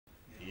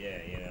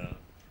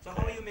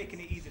making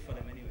it easy for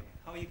them anyway?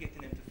 How are you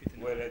getting them to fit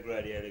in? Well, they're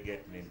gradually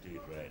getting into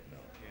it right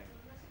now.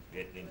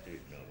 Yeah. Getting into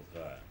it now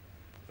because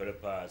for the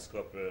past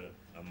couple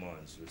of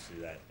months we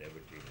see that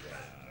everything's going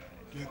all right.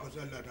 Yeah, because a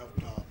lot of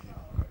talking. To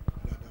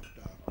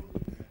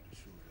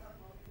show them.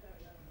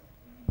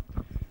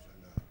 There's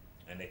a lot.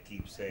 And they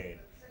keep saying,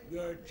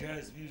 "You're a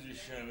jazz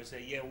musician." We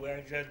say, "Yeah, we're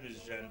a jazz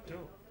musician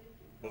too,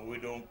 but we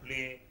don't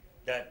play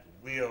that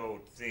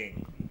weird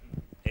thing,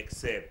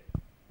 except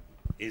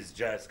it's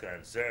jazz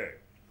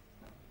concert."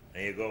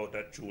 And you go out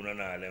of tune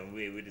and all, and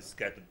with the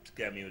ska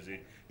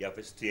music, you have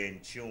to stay in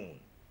tune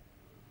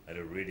at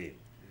the rhythm.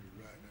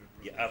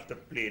 You have to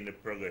play in the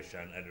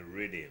progression and the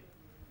rhythm.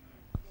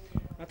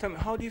 Now tell me,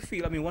 how do you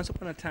feel? I mean, once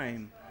upon a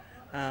time,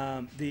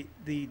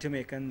 the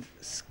Jamaican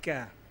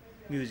ska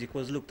music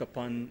was looked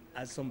upon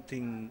as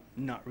something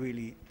not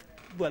really.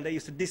 Well, they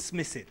used to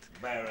dismiss it.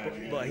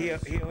 But here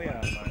we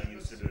are. Byron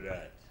used to do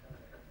that.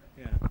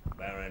 Yeah.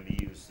 Byron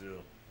used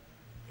to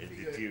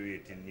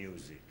deteriorate in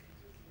music.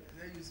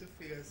 They used to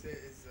feel it's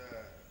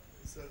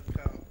a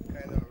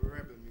kind of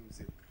rebel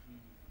music.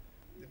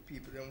 The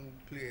people that who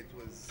played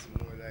was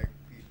more like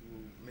people who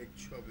make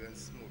trouble and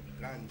smoke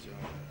ganja,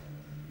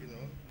 you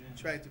know,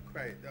 try to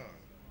cry it down.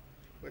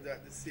 But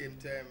at the same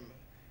time,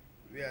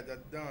 we had a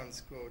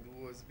dance crowd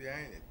who was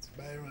behind it.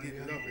 Byron did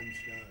love it.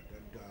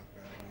 That dark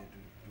way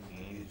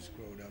to his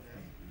crowd of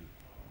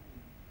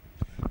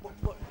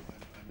people.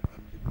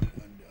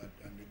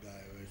 And the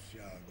guy was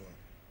Shago.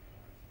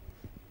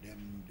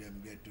 Them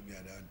get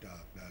together and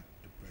talk that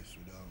to press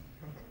you down.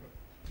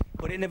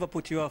 But it never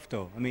put you off,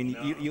 though. I mean,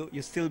 No.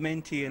 you still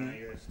maintain.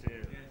 You're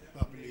still.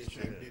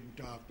 Population didn't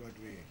talk that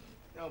way.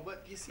 No,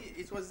 but you see,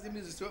 it was the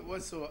music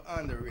was so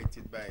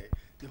underrated by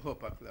the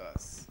upper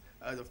class,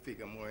 as a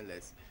figure more or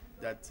less,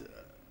 that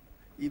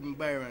even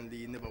Byron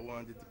Lee never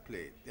wanted to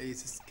play it. They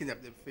used to skin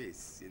up their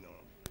face, you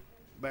know.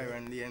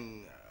 Byron Lee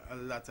and a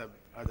lot of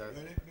other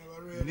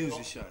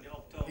musicians.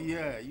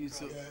 Yeah, used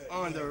to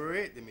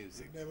underrate the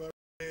music. It never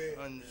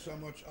really so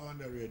much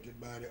underrated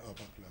by the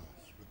upper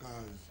class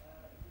because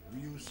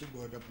we used to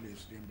go to a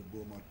place named the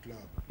Beaumont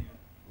Club,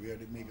 where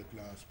the middle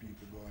class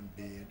people go and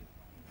bed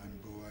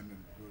and go on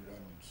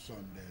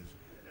Sundays.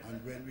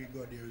 And when we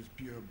go there, it's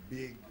pure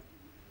big,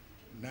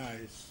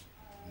 nice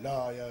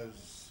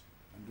lawyers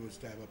and those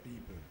type of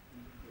people.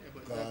 Yeah,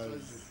 but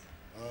because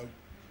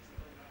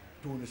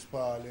Tony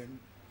Sparling,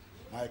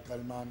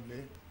 Michael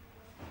Manley,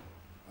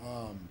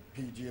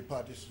 P.J.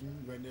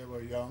 Patterson, when they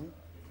were young,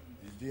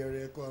 is there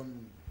they come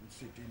and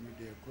sit in with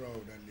their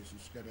crowd and listen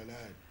to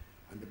Skatalites.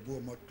 And the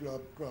Beaumont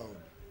Club crowd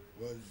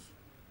was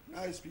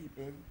nice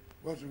people,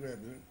 was a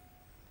rebel.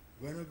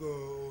 When we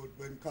go,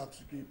 when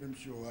Cox keep him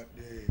show at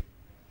the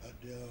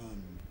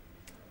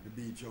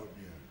beach out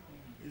there,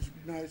 it's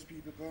nice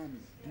people come,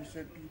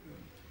 decent people.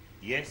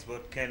 Yes,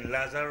 but Ken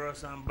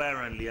Lazarus and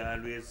Byron Lee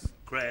always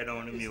cried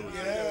on the music.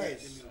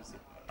 Yes.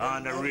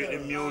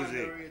 Underrated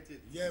music.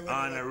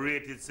 Yeah,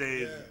 Underrated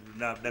say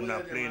them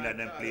not playing that,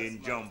 them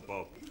playing jump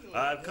up.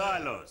 All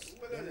Carlos.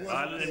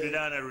 All of them did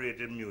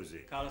underrated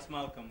music. Carlos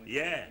Malcolm.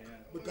 Yeah.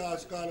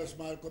 Because Carlos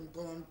Malcolm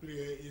come and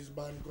play, his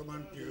band come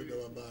and play with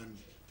our band,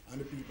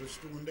 and the people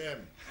stone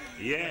them.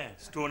 Yeah,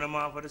 stone them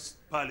off of the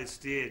palace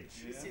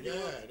stage. Yeah,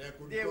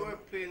 they were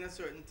playing a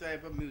certain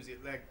type of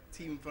music, like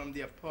Team from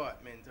the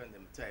Apartment and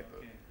them type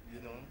of,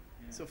 you know,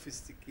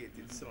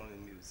 sophisticated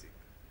sounding music.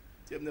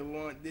 They never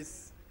want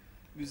this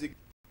music.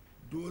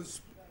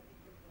 Those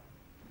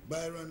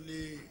Byron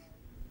Lee,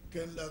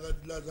 Ken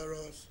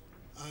Lazarus,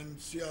 and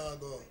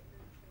Siago,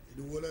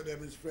 the whole of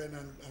them is friend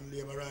and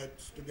labor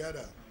rights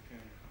together.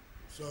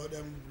 So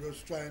them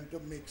was trying to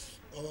mix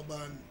our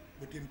band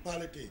within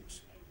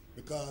politics,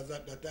 because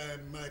at the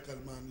time Michael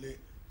Manley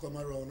come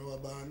around our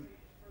band,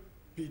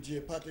 P.J.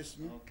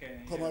 Patterson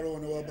come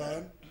around our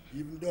band,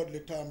 even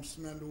Dudley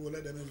Thompson and the whole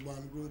of them is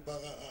one group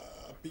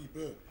of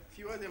people.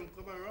 Few of them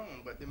come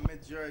around, but the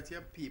majority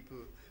of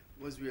people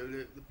was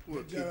really the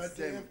poor kids.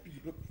 Them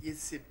you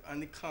sit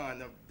on the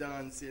corner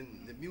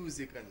dancing the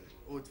music and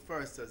out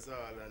first as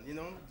all, and you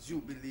know,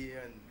 Jubilee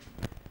and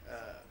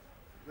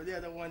what the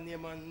other one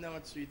name on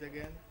North Street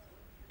again?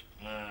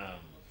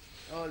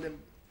 All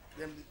them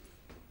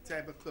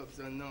type of clubs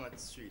on North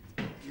Street.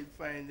 You'd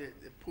find the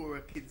poorer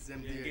kids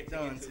them there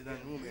dancing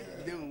and moving.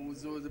 Them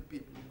was all the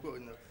people who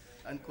come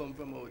and come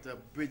from out of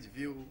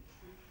Bridgeview,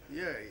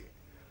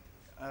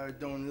 or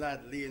down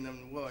Lad Lane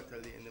and Water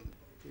Lane and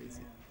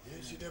crazy.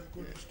 You see, them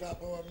couldn't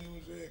stop our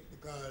music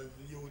because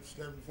the youths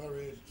them for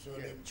it, so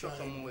them trying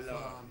to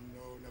farm,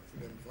 not for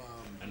them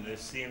farm. And the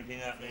same thing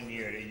happening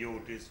here, the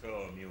youth is for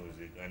our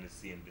music, and the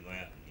same thing will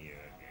happen here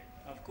again.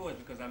 Of course,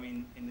 because I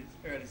mean, in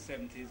the early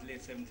 70s,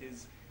 late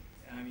 70s,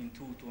 I mean,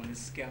 two-tone, the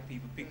ska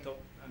people picked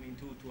up, I mean,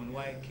 two-tone,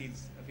 white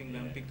kids of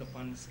England picked up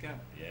on the ska.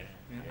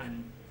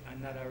 And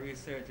another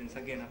resurgence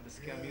again of the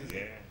ska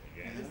music.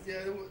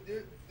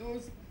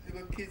 Those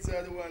little kids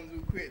are the ones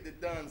who create the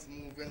dance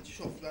move and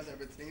shuffle and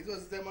everything. It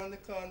was them on the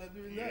corner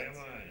doing that.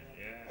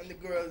 And the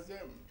girls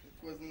them.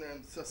 It wasn't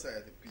them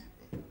society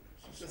people.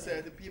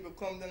 Society people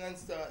come down and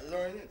start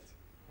learning it.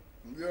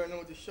 Learn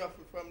how to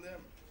shuffle from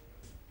them.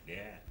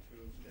 Yeah.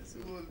 True. That's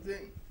the whole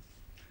thing.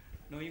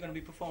 Now you're going to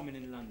be performing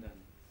in London.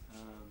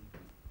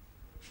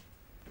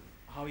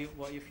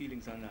 What are your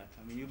feelings on that?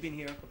 I mean, you've been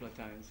here a couple of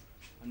times.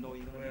 I know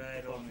you're going to be performing.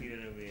 I don't feel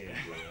any way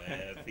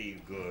good. I feel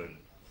good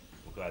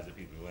because the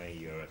people want to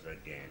hear us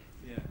again.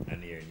 Yeah.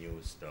 And hear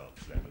new stuff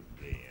that we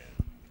play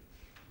and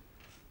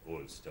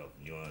old stuff,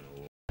 new and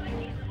old.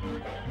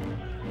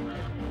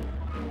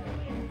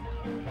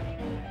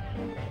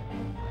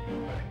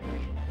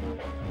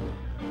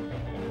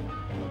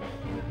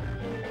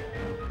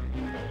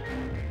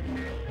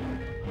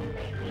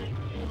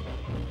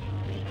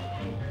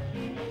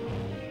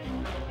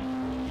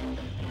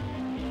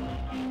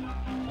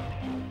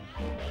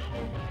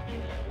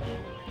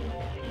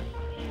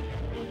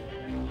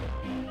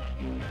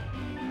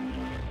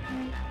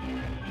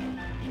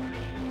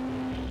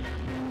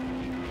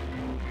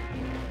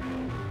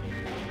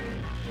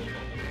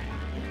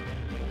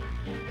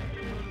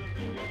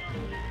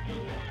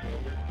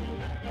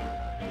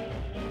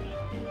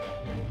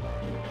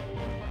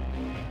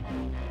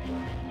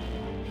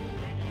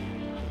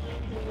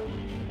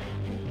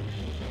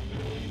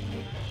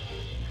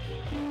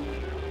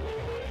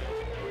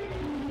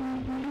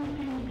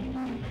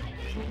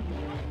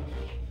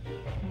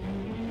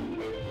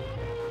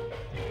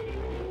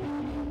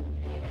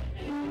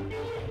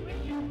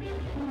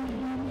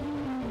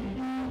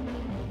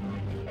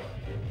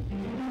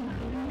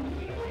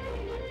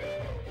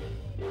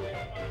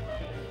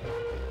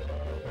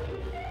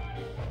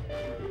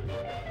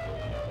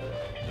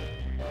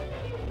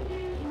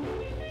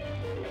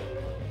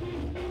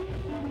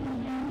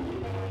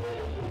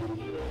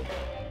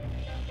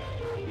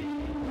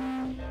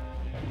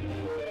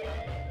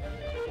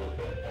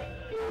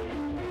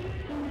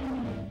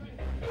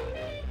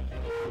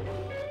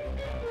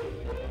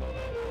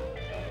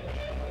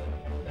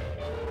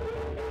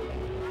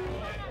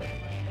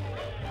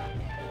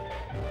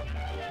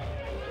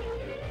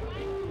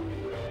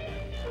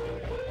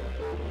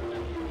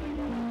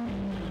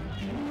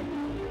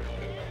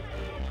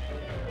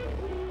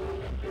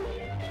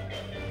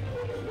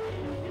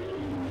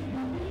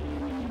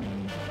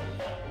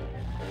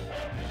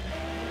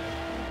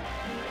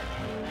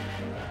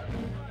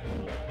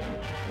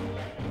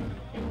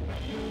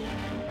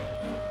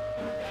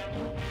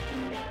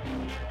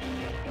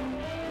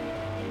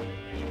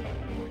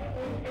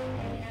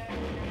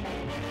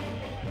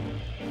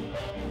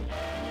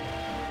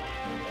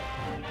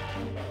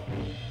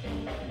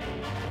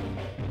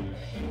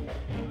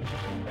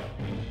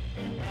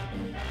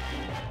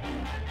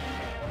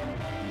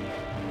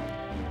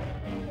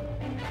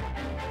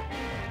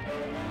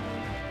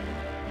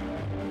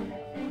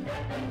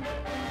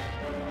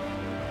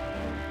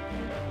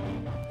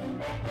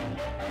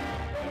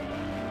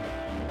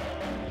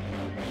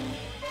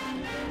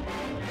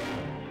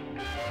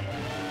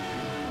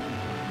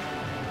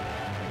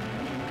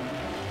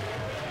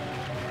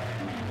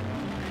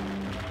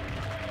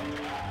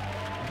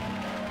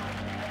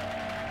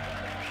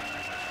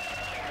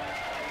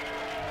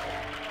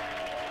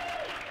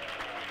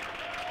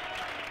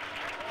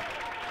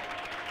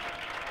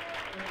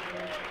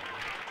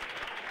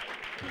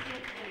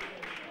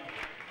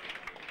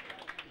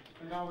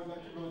 Now we'd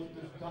like to go to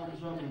this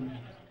Drummond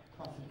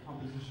classic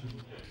composition.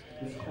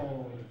 It's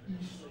called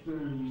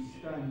Eastern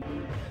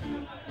Standard.